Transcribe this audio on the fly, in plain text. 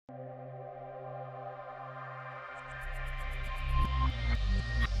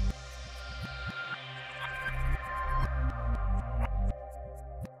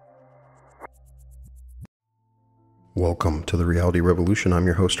Welcome to the Reality Revolution. I'm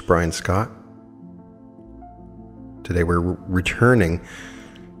your host, Brian Scott. Today we're returning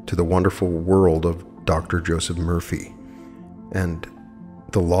to the wonderful world of Dr. Joseph Murphy and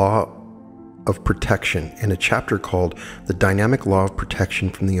the law of protection in a chapter called The Dynamic Law of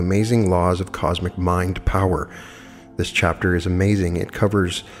Protection from the Amazing Laws of Cosmic Mind Power. This chapter is amazing. It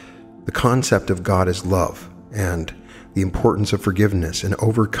covers the concept of God as love and the importance of forgiveness and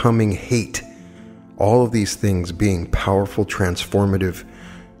overcoming hate. All of these things being powerful, transformative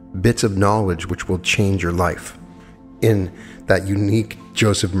bits of knowledge which will change your life in that unique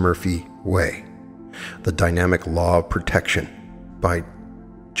Joseph Murphy way. The Dynamic Law of Protection by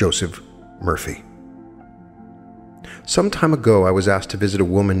Joseph Murphy. Some time ago, I was asked to visit a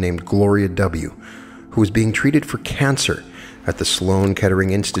woman named Gloria W., who was being treated for cancer at the Sloan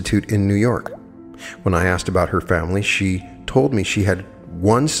Kettering Institute in New York. When I asked about her family, she told me she had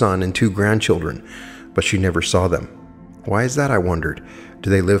one son and two grandchildren, but she never saw them. Why is that, I wondered? Do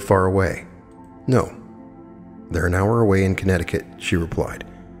they live far away? No. They're an hour away in Connecticut, she replied.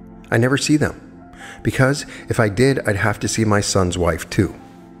 I never see them, because if I did, I'd have to see my son's wife too.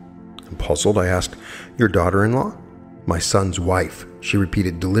 Puzzled, I asked, your daughter-in-law? My son's wife, she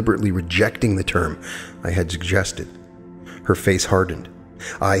repeated, deliberately rejecting the term I had suggested. Her face hardened.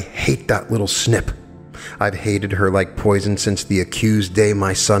 I hate that little snip. I've hated her like poison since the accused day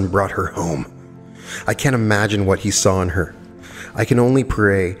my son brought her home. I can't imagine what he saw in her. I can only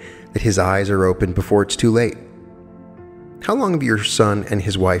pray that his eyes are opened before it's too late. How long have your son and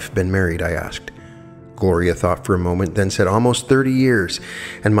his wife been married? I asked. Gloria thought for a moment, then said almost 30 years,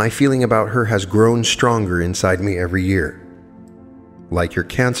 and my feeling about her has grown stronger inside me every year. Like your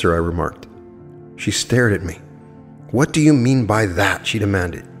cancer, I remarked. She stared at me. What do you mean by that? She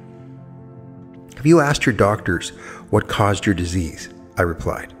demanded. Have you asked your doctors what caused your disease? I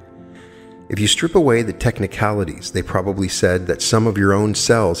replied. If you strip away the technicalities, they probably said that some of your own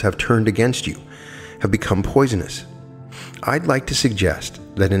cells have turned against you, have become poisonous. I'd like to suggest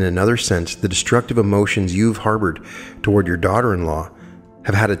that in another sense, the destructive emotions you've harbored toward your daughter-in-law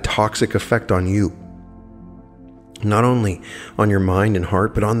have had a toxic effect on you. Not only on your mind and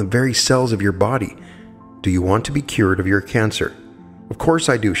heart, but on the very cells of your body. Do you want to be cured of your cancer? Of course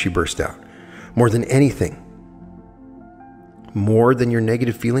I do, she burst out. More than anything. More than your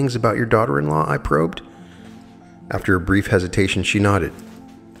negative feelings about your daughter-in-law? I probed. After a brief hesitation, she nodded.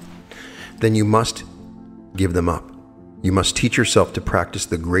 Then you must give them up. You must teach yourself to practice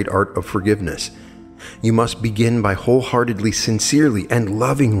the great art of forgiveness. You must begin by wholeheartedly, sincerely, and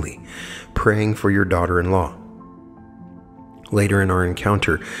lovingly praying for your daughter-in-law. Later in our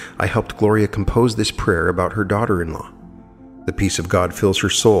encounter, I helped Gloria compose this prayer about her daughter-in-law. The peace of God fills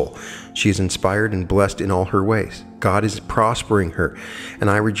her soul. She is inspired and blessed in all her ways. God is prospering her, and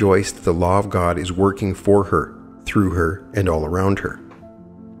I rejoice that the law of God is working for her, through her, and all around her.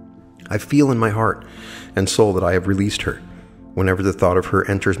 I feel in my heart and soul that I have released her. Whenever the thought of her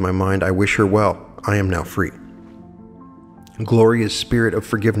enters my mind, I wish her well. I am now free. Gloria's spirit of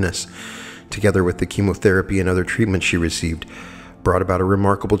forgiveness, together with the chemotherapy and other treatments she received, brought about a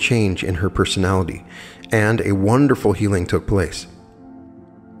remarkable change in her personality, and a wonderful healing took place.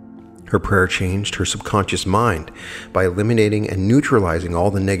 Her prayer changed her subconscious mind by eliminating and neutralizing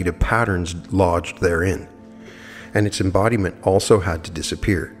all the negative patterns lodged therein, and its embodiment also had to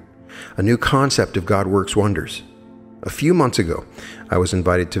disappear. A new concept of God works wonders. A few months ago, I was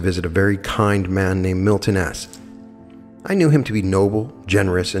invited to visit a very kind man named Milton S. I knew him to be noble,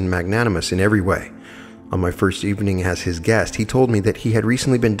 generous, and magnanimous in every way. On my first evening as his guest, he told me that he had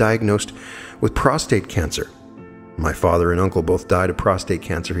recently been diagnosed with prostate cancer. My father and uncle both died of prostate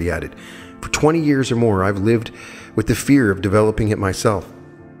cancer, he added. For 20 years or more, I've lived with the fear of developing it myself.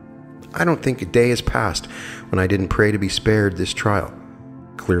 I don't think a day has passed when I didn't pray to be spared this trial.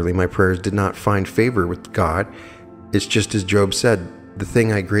 Clearly, my prayers did not find favor with God. It's just as Job said, the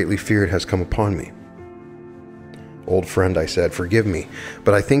thing I greatly feared has come upon me. Old friend, I said, forgive me,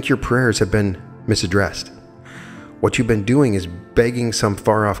 but I think your prayers have been misaddressed. What you've been doing is begging some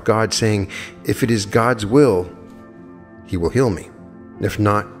far-off God, saying, if it is God's will, he will heal me. If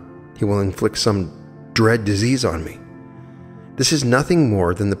not, he will inflict some dread disease on me. This is nothing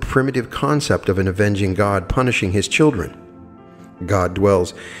more than the primitive concept of an avenging God punishing his children. God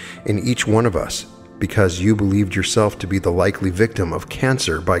dwells in each one of us because you believed yourself to be the likely victim of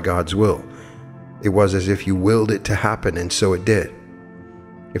cancer by God's will. It was as if you willed it to happen, and so it did.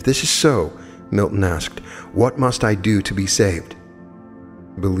 If this is so, Milton asked, what must I do to be saved?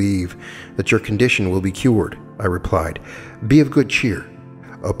 Believe that your condition will be cured, I replied. Be of good cheer.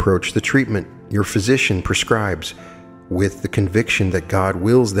 Approach the treatment your physician prescribes with the conviction that God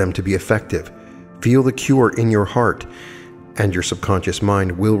wills them to be effective. Feel the cure in your heart, and your subconscious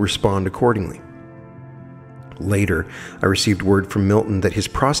mind will respond accordingly. Later, I received word from Milton that his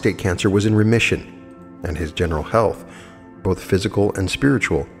prostate cancer was in remission, and his general health, both physical and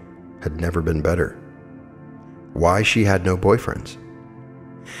spiritual, had never been better. Why she had no boyfriends?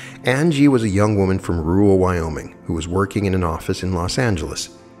 Angie was a young woman from rural Wyoming who was working in an office in Los Angeles.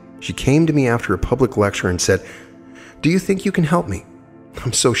 She came to me after a public lecture and said, "Do you think you can help me?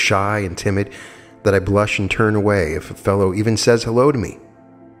 I'm so shy and timid that I blush and turn away if a fellow even says hello to me.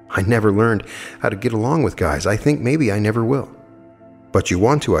 I never learned how to get along with guys. I think maybe I never will." "But you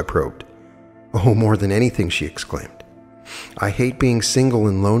want to?" I probed. "Oh, more than anything," she exclaimed. "I hate being single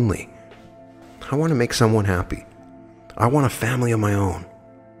and lonely. I want to make someone happy. I want a family of my own."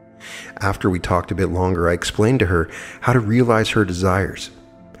 After we talked a bit longer, I explained to her how to realize her desires.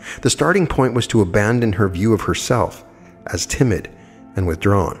 The starting point was to abandon her view of herself as timid and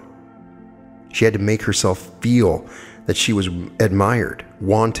withdrawn. She had to make herself feel that she was admired,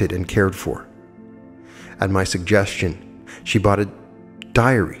 wanted, and cared for. At my suggestion, she bought a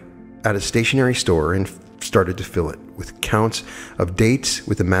diary at a stationery store and started to fill it with accounts of dates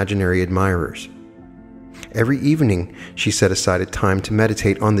with imaginary admirers. Every evening, she set aside a time to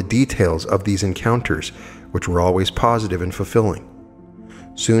meditate on the details of these encounters, which were always positive and fulfilling.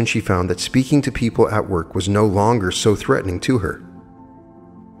 Soon she found that speaking to people at work was no longer so threatening to her.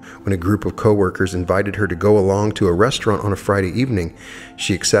 When a group of coworkers invited her to go along to a restaurant on a Friday evening,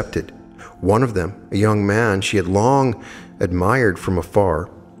 she accepted. One of them, a young man she had long admired from afar,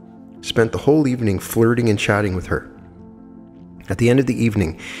 spent the whole evening flirting and chatting with her. At the end of the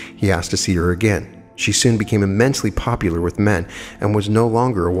evening, he asked to see her again. She soon became immensely popular with men and was no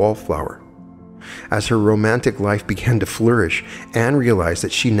longer a wallflower. As her romantic life began to flourish, Anne realized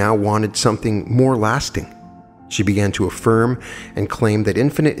that she now wanted something more lasting. She began to affirm and claim that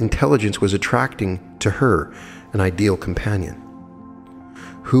infinite intelligence was attracting to her an ideal companion.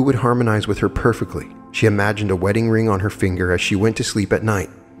 Who would harmonize with her perfectly? She imagined a wedding ring on her finger as she went to sleep at night.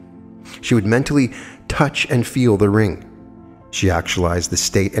 She would mentally touch and feel the ring. She actualized the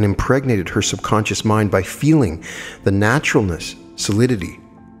state and impregnated her subconscious mind by feeling the naturalness, solidity,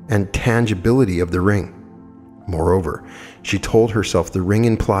 and tangibility of the ring. Moreover, she told herself the ring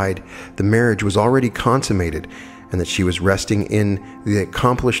implied the marriage was already consummated and that she was resting in the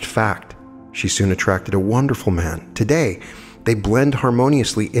accomplished fact. She soon attracted a wonderful man. Today, they blend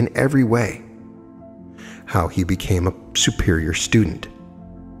harmoniously in every way. How he became a superior student.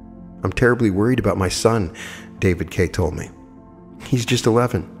 "I'm terribly worried about my son," David K. told me. "He's just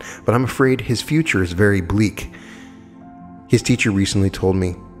 11, but I'm afraid his future is very bleak. His teacher recently told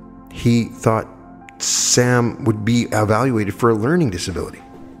me he thought Sam would be evaluated for a learning disability.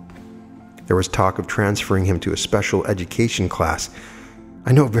 There was talk of transferring him to a special education class.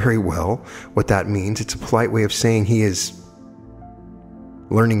 I know very well what that means. It's a polite way of saying he is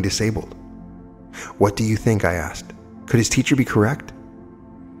learning disabled." "What do you think?" I asked. "Could his teacher be correct?"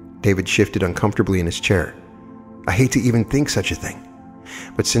 David shifted uncomfortably in his chair. "I hate to even think such a thing.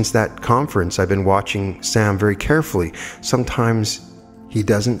 But since that conference, I've been watching Sam very carefully. Sometimes he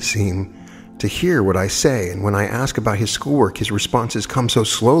doesn't seem to hear what I say, and when I ask about his schoolwork, his responses come so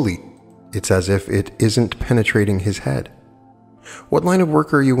slowly. It's as if it isn't penetrating his head." "What line of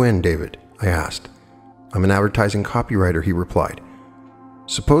work are you in, David?" I asked. "I'm an advertising copywriter," he replied.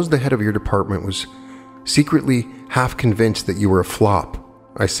 "Suppose the head of your department was secretly half convinced that you were a flop,"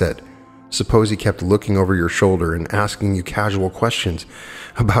 I said. "Suppose he kept looking over your shoulder and asking you casual questions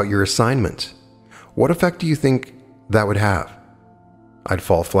about your assignments. What effect do you think that would have?" "I'd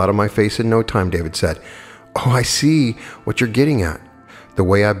fall flat on my face in no time," David said. "Oh, I see what you're getting at. The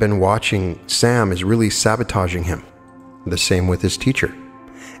way I've been watching Sam is really sabotaging him. The same with his teacher.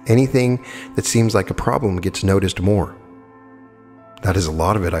 Anything that seems like a problem gets noticed more." "That is a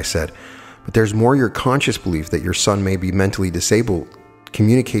lot of it," I said. "But there's more. Your conscious belief that your son may be mentally disabled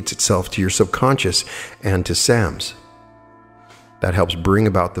communicates itself to your subconscious and to Sam's. That helps bring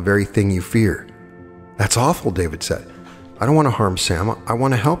about the very thing you fear." "That's awful," David said. "I don't want to harm Sam. I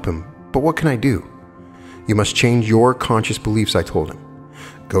want to help him. But what can I do?" "You must change your conscious beliefs," I told him.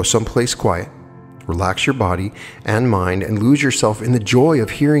 "Go someplace quiet, relax your body and mind, and lose yourself in the joy of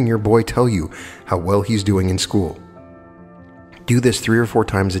hearing your boy tell you how well he's doing in school. Do this 3 or 4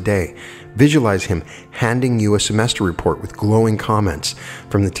 times a day. Visualize him handing you a semester report with glowing comments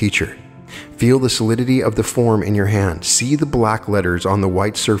from the teacher. Feel the solidity of the form in your hand. See the black letters on the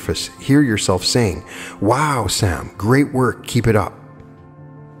white surface. Hear yourself saying, 'Wow, Sam, great work, keep it up.'"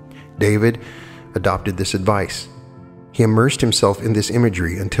 David adopted this advice. He immersed himself in this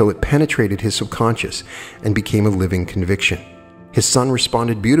imagery until it penetrated his subconscious and became a living conviction. His son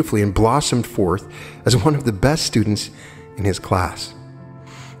responded beautifully and blossomed forth as one of the best students in his class.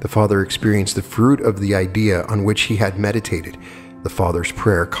 The father experienced the fruit of the idea on which he had meditated. The father's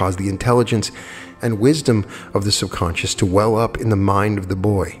prayer caused the intelligence and wisdom of the subconscious to well up in the mind of the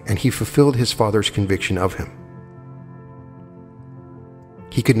boy, and he fulfilled his father's conviction of him.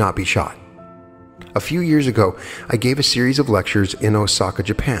 He could not be shot. A few years ago, I gave a series of lectures in Osaka,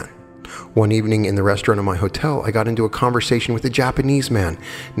 Japan. One evening in the restaurant of my hotel, I got into a conversation with a Japanese man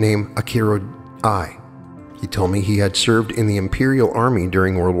named Akira I. He told me he had served in the Imperial Army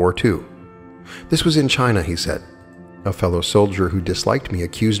during World War II. This was in China, he said. A fellow soldier who disliked me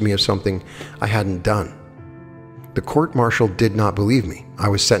accused me of something I hadn't done. The court-martial did not believe me. I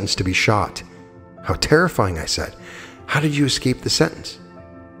was sentenced to be shot. How terrifying, I said. How did you escape the sentence?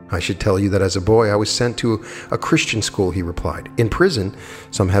 I should tell you that as a boy I was sent to a Christian school, he replied. In prison,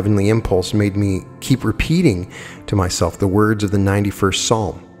 some heavenly impulse made me keep repeating to myself the words of the 91st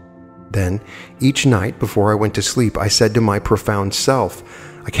Psalm. Then, each night before I went to sleep, I said to my profound self,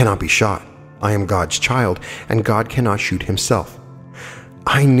 I cannot be shot. I am God's child, and God cannot shoot himself.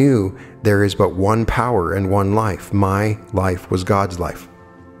 I knew there is but one power and one life. My life was God's life.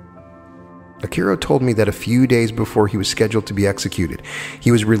 Akira told me that a few days before he was scheduled to be executed, he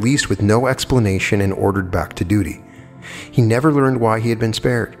was released with no explanation and ordered back to duty. He never learned why he had been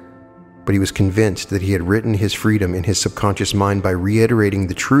spared, but he was convinced that he had written his freedom in his subconscious mind by reiterating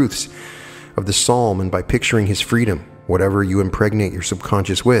the truths of the psalm and by picturing his freedom. Whatever you impregnate your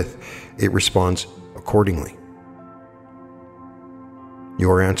subconscious with, it responds accordingly.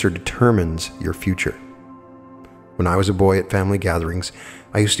 Your answer determines your future. When I was a boy at family gatherings,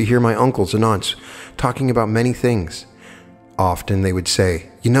 I used to hear my uncles and aunts talking about many things. Often they would say,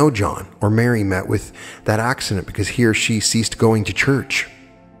 you know, John or Mary met with that accident because he or she ceased going to church.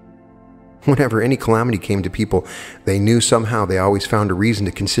 Whenever any calamity came to people, they knew somehow they always found a reason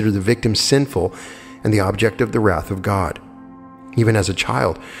to consider the victim sinful and the object of the wrath of God. Even as a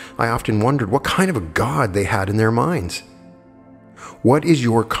child, I often wondered what kind of a God they had in their minds. What is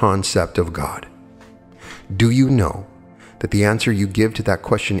your concept of God? Do you know that the answer you give to that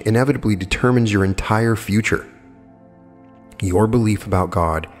question inevitably determines your entire future? Your belief about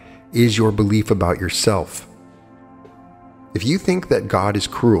God is your belief about yourself. If you think that God is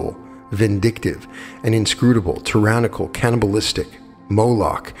cruel, vindictive, and inscrutable, tyrannical, cannibalistic,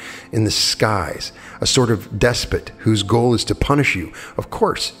 Moloch in the skies, a sort of despot whose goal is to punish you, of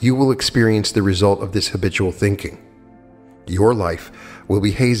course, you will experience the result of this habitual thinking. Your life will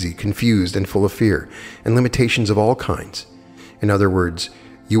be hazy, confused, and full of fear and limitations of all kinds. In other words,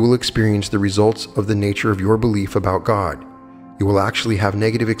 you will experience the results of the nature of your belief about God. You will actually have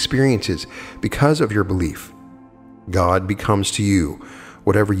negative experiences because of your belief. God becomes to you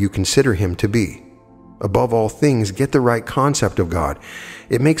whatever you consider him to be. Above all things, get the right concept of God.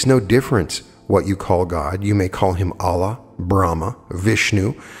 It makes no difference what you call God. You may call him Allah, Brahma,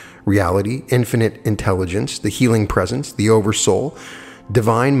 Vishnu, reality, infinite intelligence, the healing presence, the Oversoul,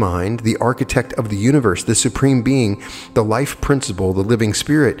 divine mind, the architect of the universe, the supreme being, the life principle, the living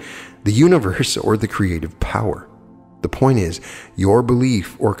spirit, the universe, or the creative power. The point is, your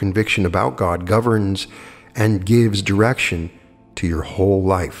belief or conviction about God governs and gives direction to your whole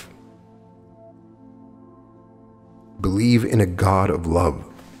life. Believe in a God of love.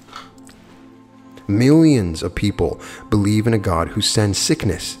 Millions of people believe in a God who sends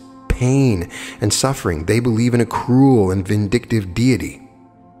sickness, pain, and suffering. They believe in a cruel and vindictive deity.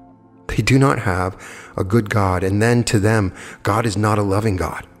 They do not have a good God, and then to them, God is not a loving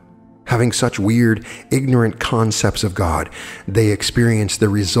God. Having such weird, ignorant concepts of God, they experience the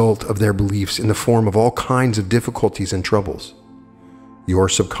result of their beliefs in the form of all kinds of difficulties and troubles. Your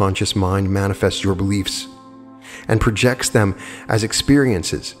subconscious mind manifests your beliefs and projects them as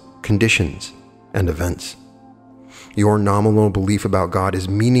experiences, conditions, and events. Your nominal belief about God is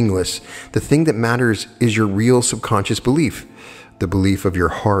meaningless. The thing that matters is your real subconscious belief, the belief of your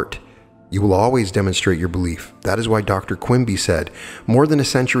heart. You will always demonstrate your belief. That is why Dr. Quimby said, more than a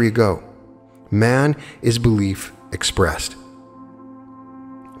century ago, man is belief expressed.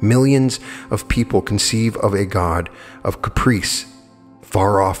 Millions of people conceive of a God of caprice,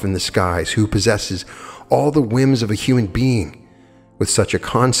 far off in the skies, who possesses all the whims of a human being. With such a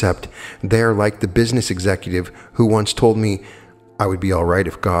concept, they are like the business executive who once told me I would be all right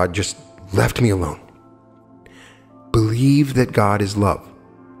if God just left me alone. Believe that God is love,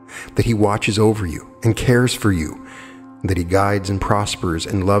 that he watches over you and cares for you, that he guides and prospers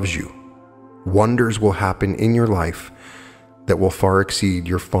and loves you. Wonders will happen in your life that will far exceed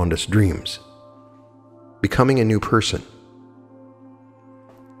your fondest dreams. Becoming a new person.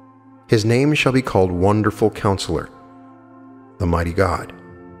 His name shall be called Wonderful Counselor, the mighty God,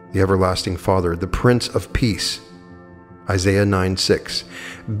 the everlasting Father, the Prince of Peace. Isaiah 9:6.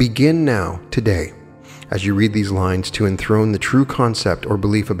 Begin now, today, as you read these lines, to enthrone the true concept or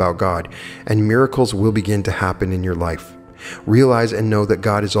belief about God, and miracles will begin to happen in your life. Realize and know that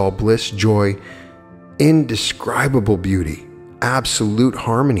God is all bliss, joy, indescribable beauty, absolute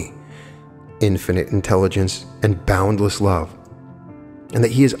harmony, infinite intelligence, and boundless love, and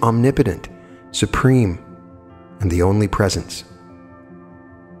that He is omnipotent, supreme, and the only presence.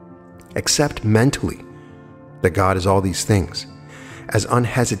 Accept mentally that God is all these things, as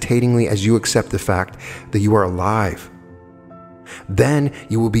unhesitatingly as you accept the fact that you are alive. Then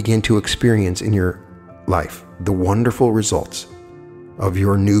you will begin to experience in your life the wonderful results of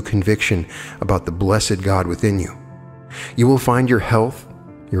your new conviction about the blessed God within you. You will find your health,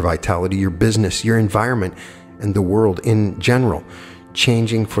 your vitality, your business, your environment, and the world in general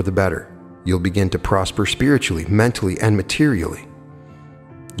changing for the better. You'll begin to prosper spiritually, mentally, and materially.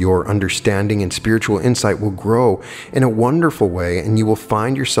 Your understanding and spiritual insight will grow in a wonderful way, and you will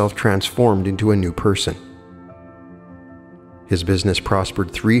find yourself transformed into a new person. His business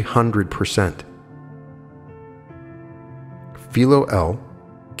prospered 300%. Philo L.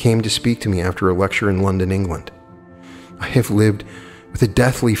 came to speak to me after a lecture in London, England. I have lived with a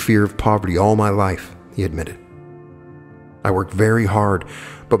deathly fear of poverty all my life, he admitted. I work very hard,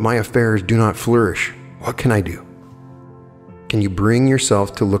 but my affairs do not flourish. What can I do? Can you bring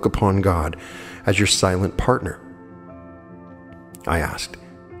yourself to look upon God as your silent partner? I asked.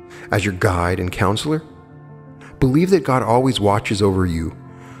 As your guide and counselor? Believe that God always watches over you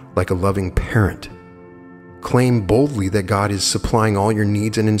like a loving parent. Claim boldly that God is supplying all your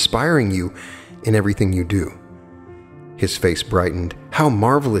needs and inspiring you in everything you do. His face brightened. How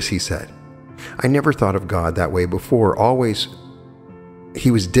marvelous, he said. I never thought of God that way before. Always,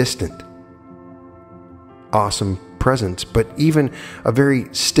 he was distant. Awesome presence, but even a very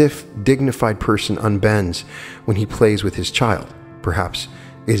stiff, dignified person unbends when he plays with his child. Perhaps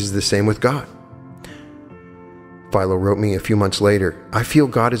it is the same with God. Philo wrote me a few months later, I feel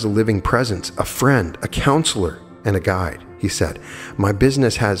God is a living presence, a friend, a counselor, and a guide. He said, my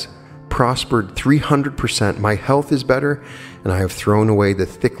business has prospered 300%, my health is better, and I have thrown away the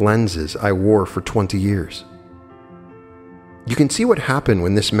thick lenses I wore for 20 years. You can see what happened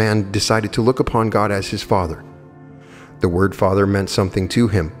when this man decided to look upon God as his father. The word father meant something to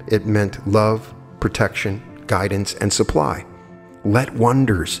him. It meant love, protection, guidance, and supply. Let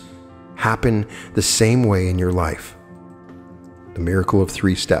wonders happen the same way in your life. The miracle of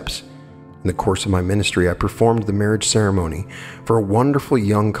 3 steps. In the course of my ministry, I performed the marriage ceremony for a wonderful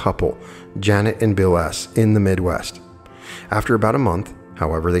young couple, Janet and Bill S., in the Midwest. After about a month,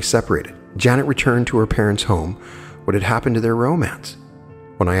 however, they separated. Janet returned to her parents' home. What had happened to their romance?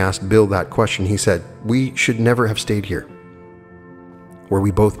 When I asked Bill that question, he said, we should never have stayed here, where we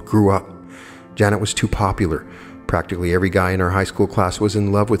both grew up. Janet was too popular. Practically every guy in our high school class was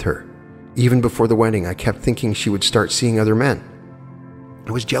in love with her. Even before the wedding, I kept thinking she would start seeing other men.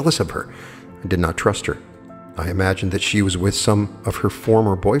 I was jealous of her. I did not trust her. I imagined that she was with some of her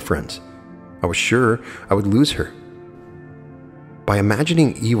former boyfriends. I was sure I would lose her. By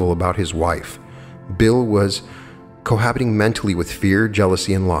imagining evil about his wife, Bill was cohabiting mentally with fear,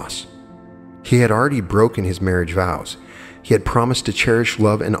 jealousy, and loss. He had already broken his marriage vows. He had promised to cherish,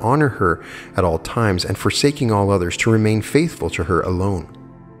 love, and honor her at all times, and forsaking all others, to remain faithful to her alone.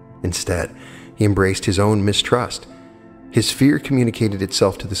 Instead, he embraced his own mistrust. His fear communicated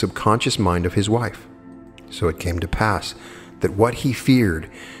itself to the subconscious mind of his wife. So it came to pass that what he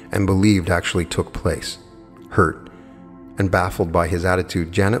feared and believed actually took place. Hurt and baffled by his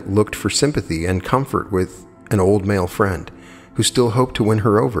attitude, Janet looked for sympathy and comfort with an old male friend who still hoped to win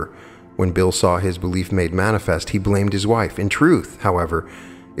her over. When Bill saw his belief made manifest, he blamed his wife. In truth, however,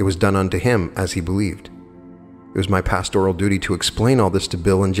 it was done unto him as he believed. It was my pastoral duty to explain all this to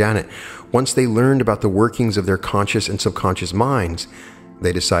Bill and Janet. Once they learned about the workings of their conscious and subconscious minds,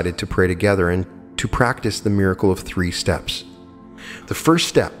 they decided to pray together and to practice the miracle of 3 steps. The first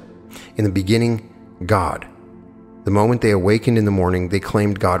step, in the beginning, God. The moment they awakened in the morning, they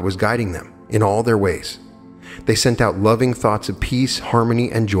claimed God was guiding them in all their ways. They sent out loving thoughts of peace,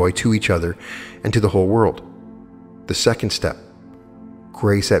 harmony, and joy to each other and to the whole world. The second step,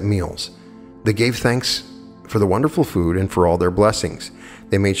 grace at meals. They gave thanks for the wonderful food and for all their blessings.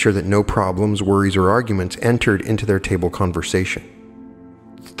 They made sure that no problems, worries, or arguments entered into their table conversation.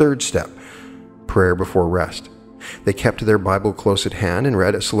 Third step, prayer before rest. They kept their Bible close at hand and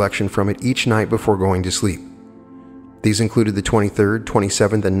read a selection from it each night before going to sleep. These included the 23rd,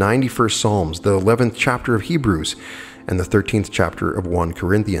 27th, and 91st Psalms, the 11th chapter of Hebrews, and the 13th chapter of 1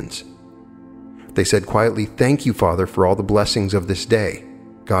 Corinthians. They said quietly, "Thank you, Father, for all the blessings of this day.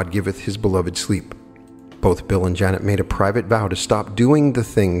 God giveth his beloved sleep." Both Bill and Janet made a private vow to stop doing the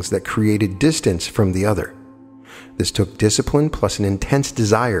things that created distance from the other. This took discipline plus an intense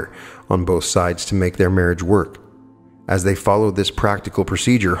desire on both sides to make their marriage work. As they followed this practical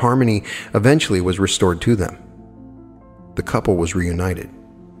procedure, harmony eventually was restored to them. The couple was reunited.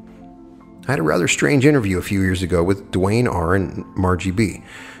 I had a rather strange interview a few years ago with Dwayne R. and Margie B.,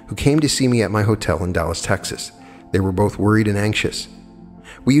 who came to see me at my hotel in Dallas, Texas. They were both worried and anxious.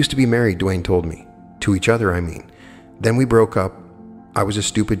 "We used to be married," Dwayne told me. "To each other, I mean. Then we broke up. I was a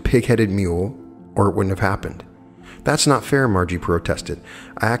stupid, pig-headed mule, or it wouldn't have happened." "That's not fair," Margie protested.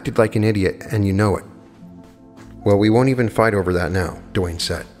 "I acted like an idiot, and you know it." "Well, we won't even fight over that now," Dwayne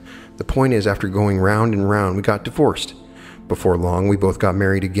said. "The point is, after going round and round, we got divorced. Before long, we both got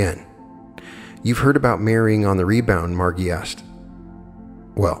married again." "You've heard about marrying on the rebound," Margie asked.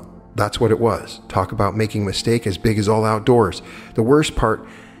 "Well, that's what it was. Talk about making a mistake as big as all outdoors. The worst part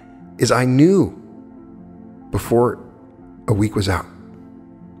is I knew before a week was out."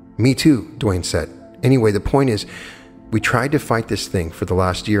 "Me too," Dwayne said. "Anyway, the point is, we tried to fight this thing for the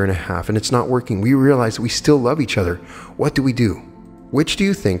last year and a half, and it's not working. We realize we still love each other. What do we do?" "Which do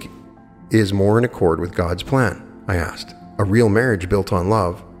you think is more in accord with God's plan?" I asked. "A real marriage built on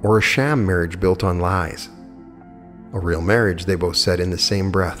love, or a sham marriage built on lies?" "A real marriage," they both said in the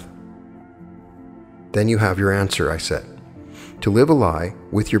same breath. "Then you have your answer," I said. "To live a lie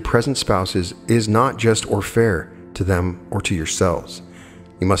with your present spouses is not just or fair to them or to yourselves.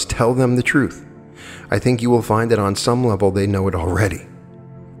 You must tell them the truth. I think you will find that on some level they know it already."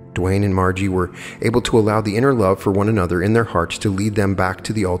 Dwayne and Margie were able to allow the inner love for one another in their hearts to lead them back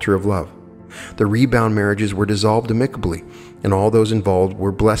to the altar of love. The rebound marriages were dissolved amicably, and all those involved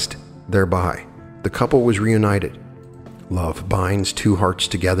were blessed thereby. The couple was reunited. Love binds two hearts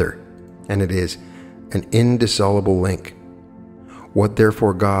together, and it is an indissoluble link. "What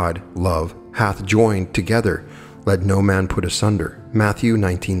therefore God, love, hath joined together, let no man put asunder." Matthew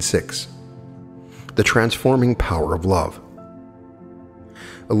 19:6. The transforming power of love.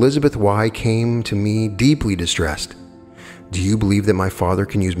 Elizabeth Y. came to me deeply distressed. "Do you believe that my father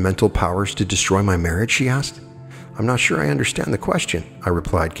can use mental powers to destroy my marriage?" she asked. "I'm not sure I understand the question," I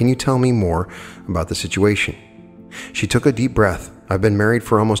replied. "Can you tell me more about the situation?" She took a deep breath. "I've been married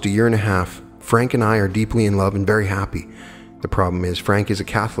for almost a year and a half. Frank and I are deeply in love and very happy. The problem is Frank is a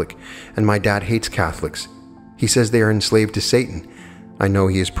Catholic, and my dad hates Catholics. He says they are enslaved to Satan. I know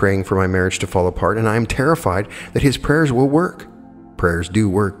he is praying for my marriage to fall apart, and I am terrified that his prayers will work." "Prayers do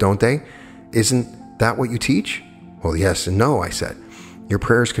work, don't they? Isn't that what you teach?" "Well, yes and no," I said. "Your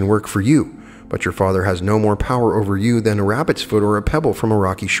prayers can work for you, but your father has no more power over you than a rabbit's foot or a pebble from a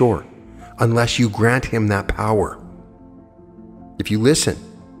rocky shore, unless you grant him that power. If you listen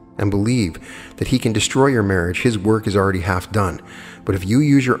and believe that he can destroy your marriage, his work is already half done. But if you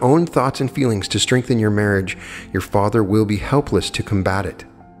use your own thoughts and feelings to strengthen your marriage, your father will be helpless to combat it."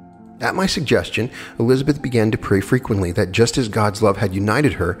 At my suggestion, Elizabeth began to pray frequently that just as God's love had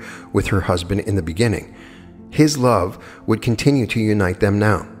united her with her husband in the beginning, his love would continue to unite them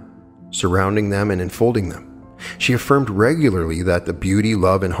now, surrounding them and enfolding them. She affirmed regularly that the beauty,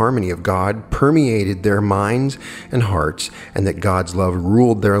 love, and harmony of God permeated their minds and hearts, and that God's love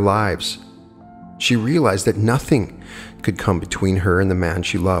ruled their lives. She realized that nothing could come between her and the man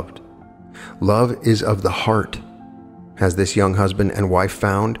she loved. Love is of the heart. As this young husband and wife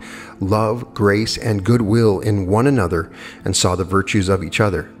found love, grace, and goodwill in one another and saw the virtues of each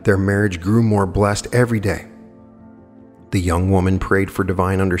other, their marriage grew more blessed every day. The young woman prayed for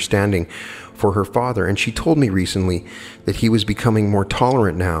divine understanding for her father, and she told me recently that he was becoming more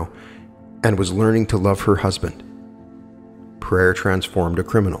tolerant now and was learning to love her husband. Prayer transformed a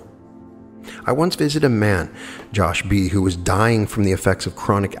criminal. I once visited a man, Josh B., who was dying from the effects of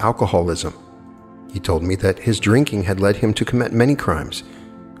chronic alcoholism. He told me that his drinking had led him to commit many crimes.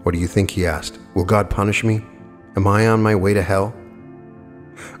 "What do you think?" he asked. "Will God punish me? Am I on my way to hell?"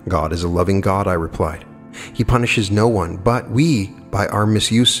 "God is a loving God," I replied. "He punishes no one, but we, by our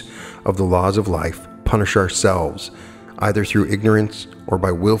misuse of the laws of life, punish ourselves, either through ignorance or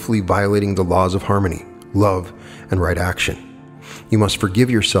by willfully violating the laws of harmony, love, and right action. You must forgive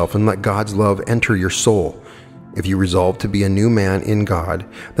yourself and let God's love enter your soul. If you resolve to be a new man in God,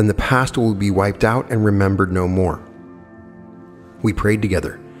 then the past will be wiped out and remembered no more." We prayed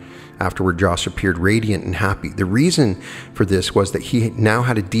together. Afterward, Josh appeared radiant and happy. The reason for this was that he now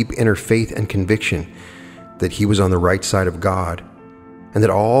had a deep inner faith and conviction that he was on the right side of God and that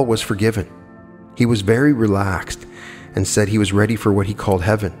all was forgiven. He was very relaxed and said he was ready for what he called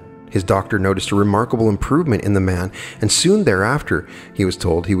heaven. His doctor noticed a remarkable improvement in the man, and soon thereafter he was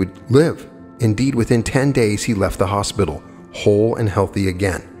told he would live Indeed, within 10 days, he left the hospital, whole and healthy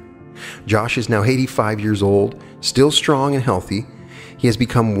again. Josh is now 85 years old, still strong and healthy. He has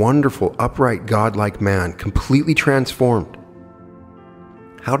become wonderful, upright, godlike man, completely transformed.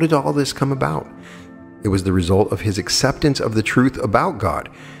 How did all this come about? It was the result of his acceptance of the truth about God.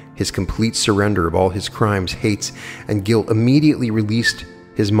 His complete surrender of all his crimes, hates, and guilt immediately released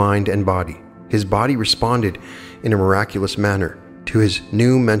his mind and body. His body responded in a miraculous manner to his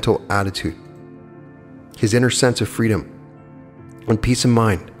new mental attitude. His inner sense of freedom and peace of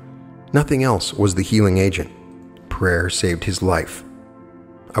mind. Nothing else was the healing agent. Prayer saved his life.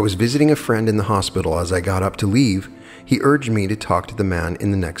 I was visiting a friend in the hospital. As I got up to leave, he urged me to talk to the man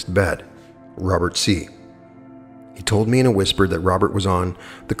in the next bed, Robert C. He told me in a whisper that Robert was on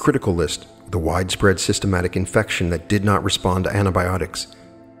the critical list with a widespread systematic infection that did not respond to antibiotics.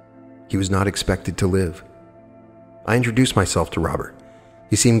 He was not expected to live. I introduced myself to Robert.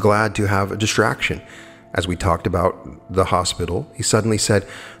 He seemed glad to have a distraction. As we talked about the hospital, he suddenly said,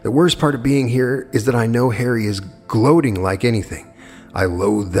 "The worst part of being here is that I know Harry is gloating like anything. I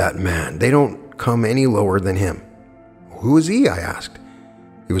loathe that man. They don't come any lower than him." "Who is he?" I asked.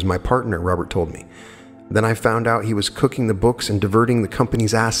 "He was my partner," Robert told me. "Then I found out he was cooking the books and diverting the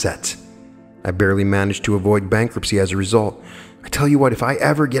company's assets. I barely managed to avoid bankruptcy as a result. I tell you what, if I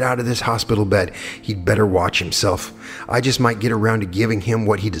ever get out of this hospital bed, he'd better watch himself. I just might get around to giving him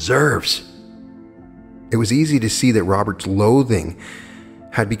what he deserves." It was easy to see that Robert's loathing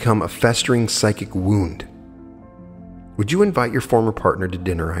had become a festering psychic wound. "Would you invite your former partner to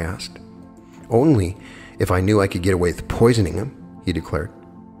dinner?" I asked. "Only if I knew I could get away with poisoning him," he declared.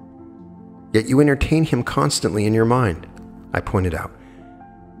 "Yet you entertain him constantly in your mind," I pointed out.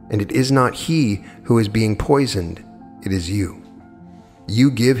 "And it is not he who is being poisoned, it is you.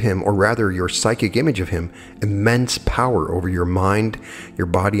 You give him, or rather your psychic image of him, immense power over your mind, your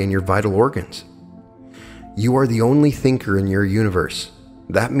body, and your vital organs. You are the only thinker in your universe.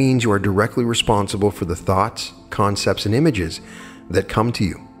 That means you are directly responsible for the thoughts, concepts, and images that come to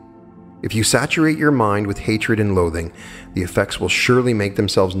you. If you saturate your mind with hatred and loathing, the effects will surely make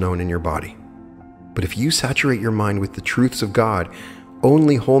themselves known in your body. But if you saturate your mind with the truths of God,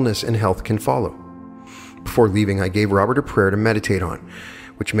 only wholeness and health can follow." Before leaving, I gave Robert a prayer to meditate on,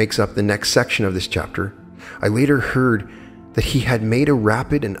 which makes up the next section of this chapter. I later heard that he had made a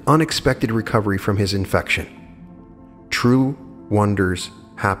rapid and unexpected recovery from his infection. True wonders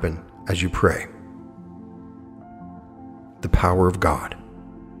happen as you pray. The power of God.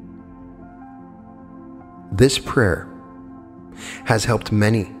 This prayer has helped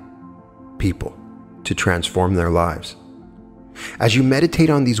many people to transform their lives. As you meditate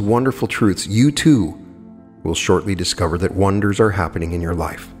on these wonderful truths, you too will shortly discover that wonders are happening in your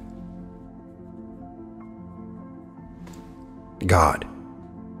life. God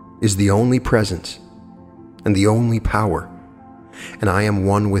is the only presence and the only power, and I am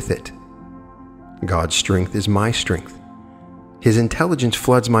one with it. God's strength is my strength. His intelligence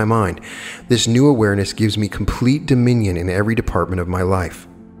floods my mind. This new awareness gives me complete dominion in every department of my life.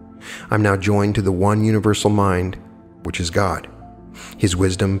 I'm now joined to the one universal mind, which is God. His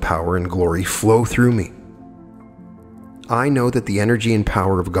wisdom, power, and glory flow through me. I know that the energy and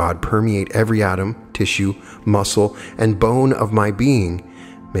power of God permeate every atom, tissue, muscle, and bone of my being,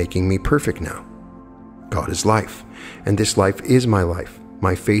 making me perfect now. God is life, and this life is my life.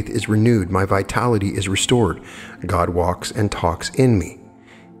 My faith is renewed. My vitality is restored. God walks and talks in me.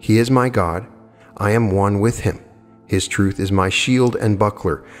 He is my God. I am one with him. His truth is my shield and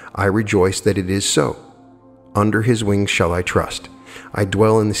buckler. I rejoice that it is so. Under his wings shall I trust. I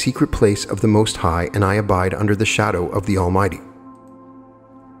dwell in the secret place of the Most High, and I abide under the shadow of the Almighty.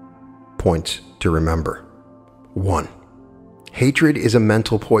 Points to remember. 1. Hatred is a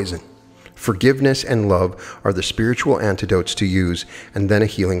mental poison. Forgiveness and love are the spiritual antidotes to use, and then a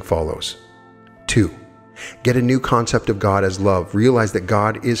healing follows. 2. Get a new concept of God as love. Realize that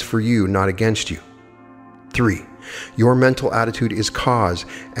God is for you, not against you. 3. Your mental attitude is cause,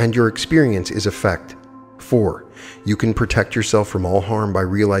 and your experience is effect. 4. You can protect yourself from all harm by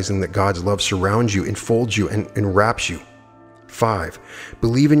realizing that God's love surrounds you, enfolds you, and enwraps you. 5.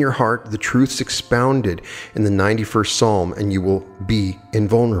 Believe in your heart the truths expounded in the 91st Psalm, and you will be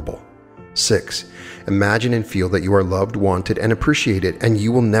invulnerable. 6. Imagine and feel that you are loved, wanted, and appreciated, and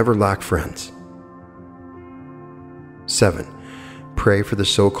you will never lack friends. 7. Pray for the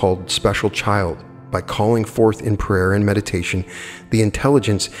so-called special child by calling forth in prayer and meditation the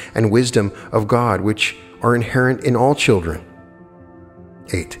intelligence and wisdom of God which are inherent in all children.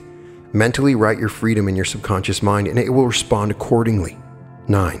 8. Mentally write your freedom in your subconscious mind, and it will respond accordingly.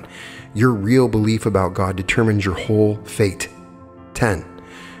 9. Your real belief about God determines your whole fate. 10.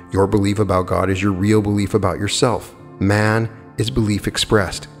 Your belief about God is your real belief about yourself. Man is belief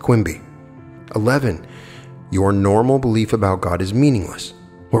expressed. Quimby. 11. Your normal belief about God is meaningless.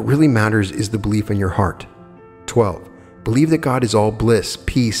 What really matters is the belief in your heart. 12. Believe that God is all bliss,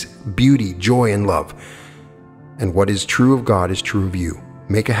 peace, beauty, joy, and love. And what is true of God is true of you.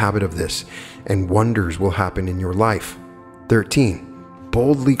 Make a habit of this, and wonders will happen in your life. 13.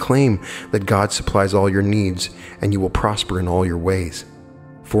 Boldly claim that God supplies all your needs, and you will prosper in all your ways.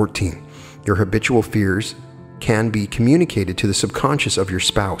 14. Your habitual fears can be communicated to the subconscious of your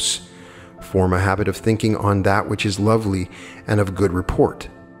spouse. Form a habit of thinking on that which is lovely and of good report.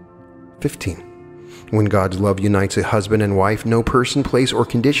 15. When God's love unites a husband and wife, no person, place, or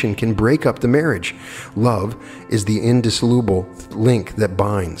condition can break up the marriage. Love is the indissoluble link that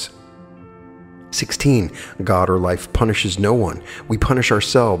binds. 16. God or life punishes no one. We punish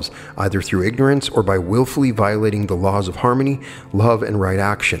ourselves, either through ignorance or by willfully violating the laws of harmony, love, and right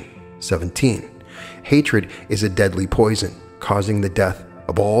action. 17. Hatred is a deadly poison, causing the death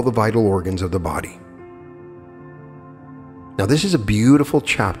of all the vital organs of the body. Now, this is a beautiful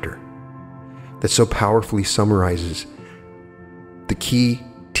chapter that so powerfully summarizes the key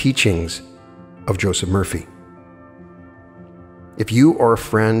teachings of Joseph Murphy. If you or a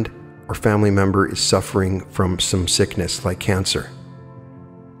friend or family member is suffering from some sickness like cancer,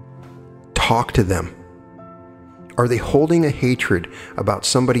 talk to them. Are they holding a hatred about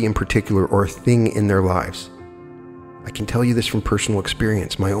somebody in particular or a thing in their lives? I can tell you this from personal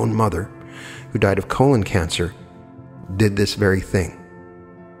experience. My own mother, who died of colon cancer, did this very thing.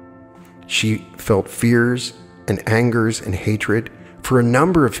 She felt fears and angers and hatred for a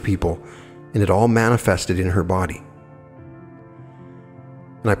number of people, and it all manifested in her body.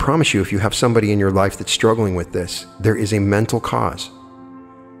 And I promise you, if you have somebody in your life that's struggling with this, there is a mental cause.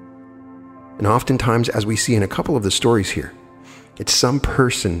 And oftentimes, as we see in a couple of the stories here, it's some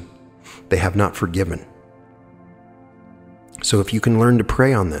person they have not forgiven. So if you can learn to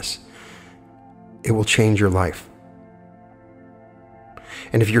pray on this, it will change your life.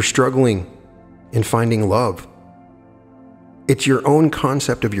 And if you're struggling in finding love, it's your own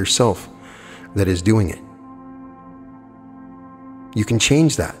concept of yourself that is doing it. You can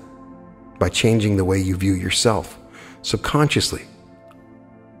change that by changing the way you view yourself subconsciously.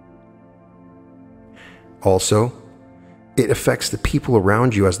 Also, it affects the people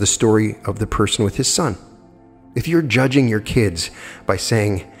around you, as the story of the person with his son. If you're judging your kids by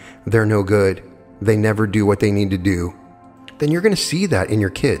saying they're no good, they never do what they need to do, then you're going to see that in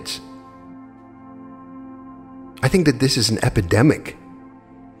your kids. I think that this is an epidemic.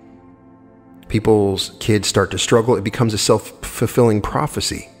 People's kids start to struggle. It becomes a self-fulfilling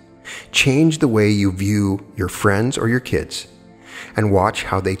prophecy. Change the way you view your friends or your kids and watch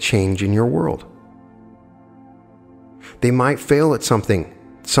how they change in your world. They might fail at something.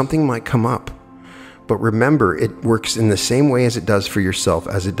 Something might come up. But remember, it works in the same way as it does for yourself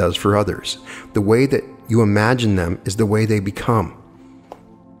as it does for others. The way that you imagine them is the way they become.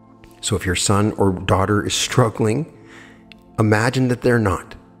 So if your son or daughter is struggling, imagine that they're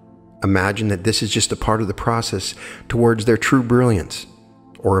not. Imagine that this is just a part of the process towards their true brilliance.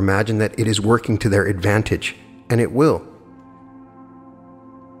 Or imagine that it is working to their advantage, and it will.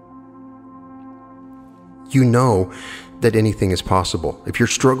 You know that anything is possible. If you're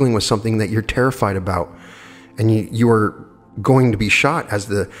struggling with something that you're terrified about, and you are going to be shot, as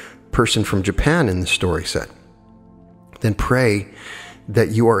the person from Japan in the story said, then pray that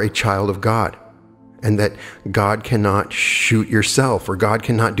you are a child of God, and that God cannot shoot yourself, or God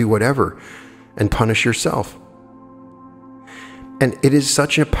cannot do whatever and punish yourself. And it is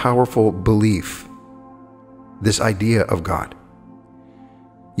such a powerful belief, this idea of God.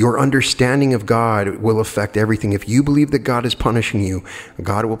 Your understanding of God will affect everything. If you believe that God is punishing you,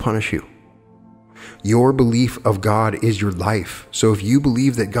 God will punish you. Your belief of God is your life. So if you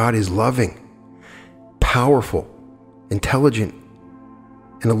believe that God is loving, powerful, intelligent,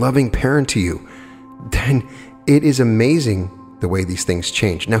 and a loving parent to you, then it is amazing the way these things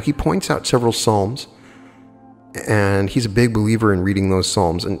change. Now, he points out several Psalms, and he's a big believer in reading those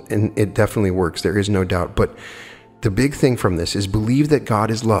Psalms, and it definitely works. There is no doubt. But the big thing from this is believe that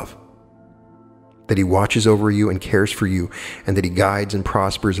God is love, that he watches over you and cares for you, and that he guides and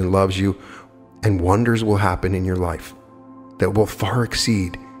prospers and loves you, and wonders will happen in your life that will far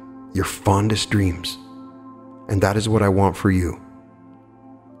exceed your fondest dreams. And that is what I want for you.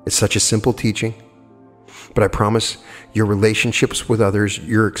 It's such a simple teaching, but I promise your relationships with others,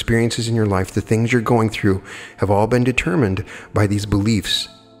 your experiences in your life, the things you're going through have all been determined by these beliefs,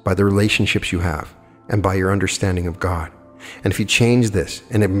 by the relationships you have, and by your understanding of God. And if you change this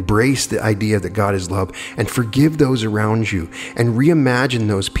and embrace the idea that God is love and forgive those around you and reimagine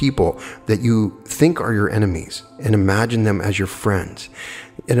those people that you think are your enemies and imagine them as your friends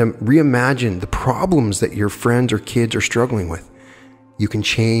and reimagine the problems that your friends or kids are struggling with, you can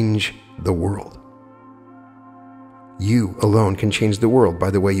change the world. You alone can change the world by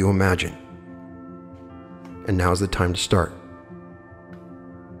the way you imagine. And now's the time to start.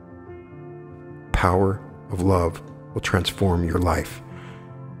 Power of love will transform your life.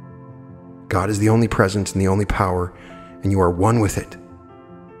 God is the only presence and the only power, and you are one with it.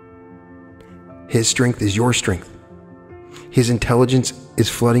 His strength is your strength. His intelligence is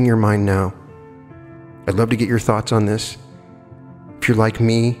flooding your mind now. I'd love to get your thoughts on this. If you're like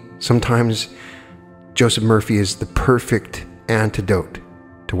me, sometimes Joseph Murphy is the perfect antidote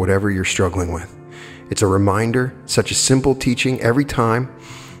to whatever you're struggling with. It's a reminder, such a simple teaching every time,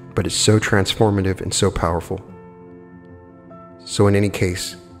 but it's so transformative and so powerful. So in any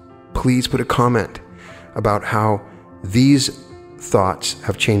case, please put a comment about how these thoughts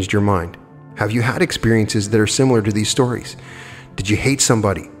have changed your mind. Have you had experiences that are similar to these stories? Did you hate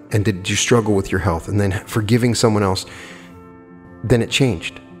somebody and did you struggle with your health, and then forgiving someone else, then it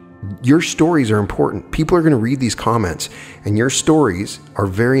changed? Your stories are important. People are going to read these comments, and your stories are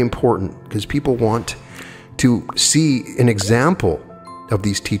very important because people want to see an example of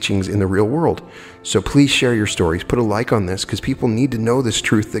these teachings in the real world. So please share your stories. Put a like on this because people need to know this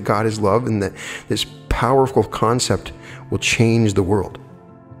truth that God is love and that this powerful concept will change the world.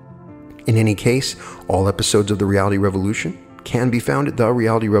 In any case, all episodes of The Reality Revolution can be found at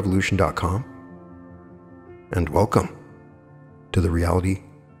therealityrevolution.com. And welcome to The Reality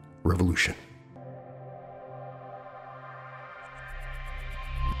Revolution.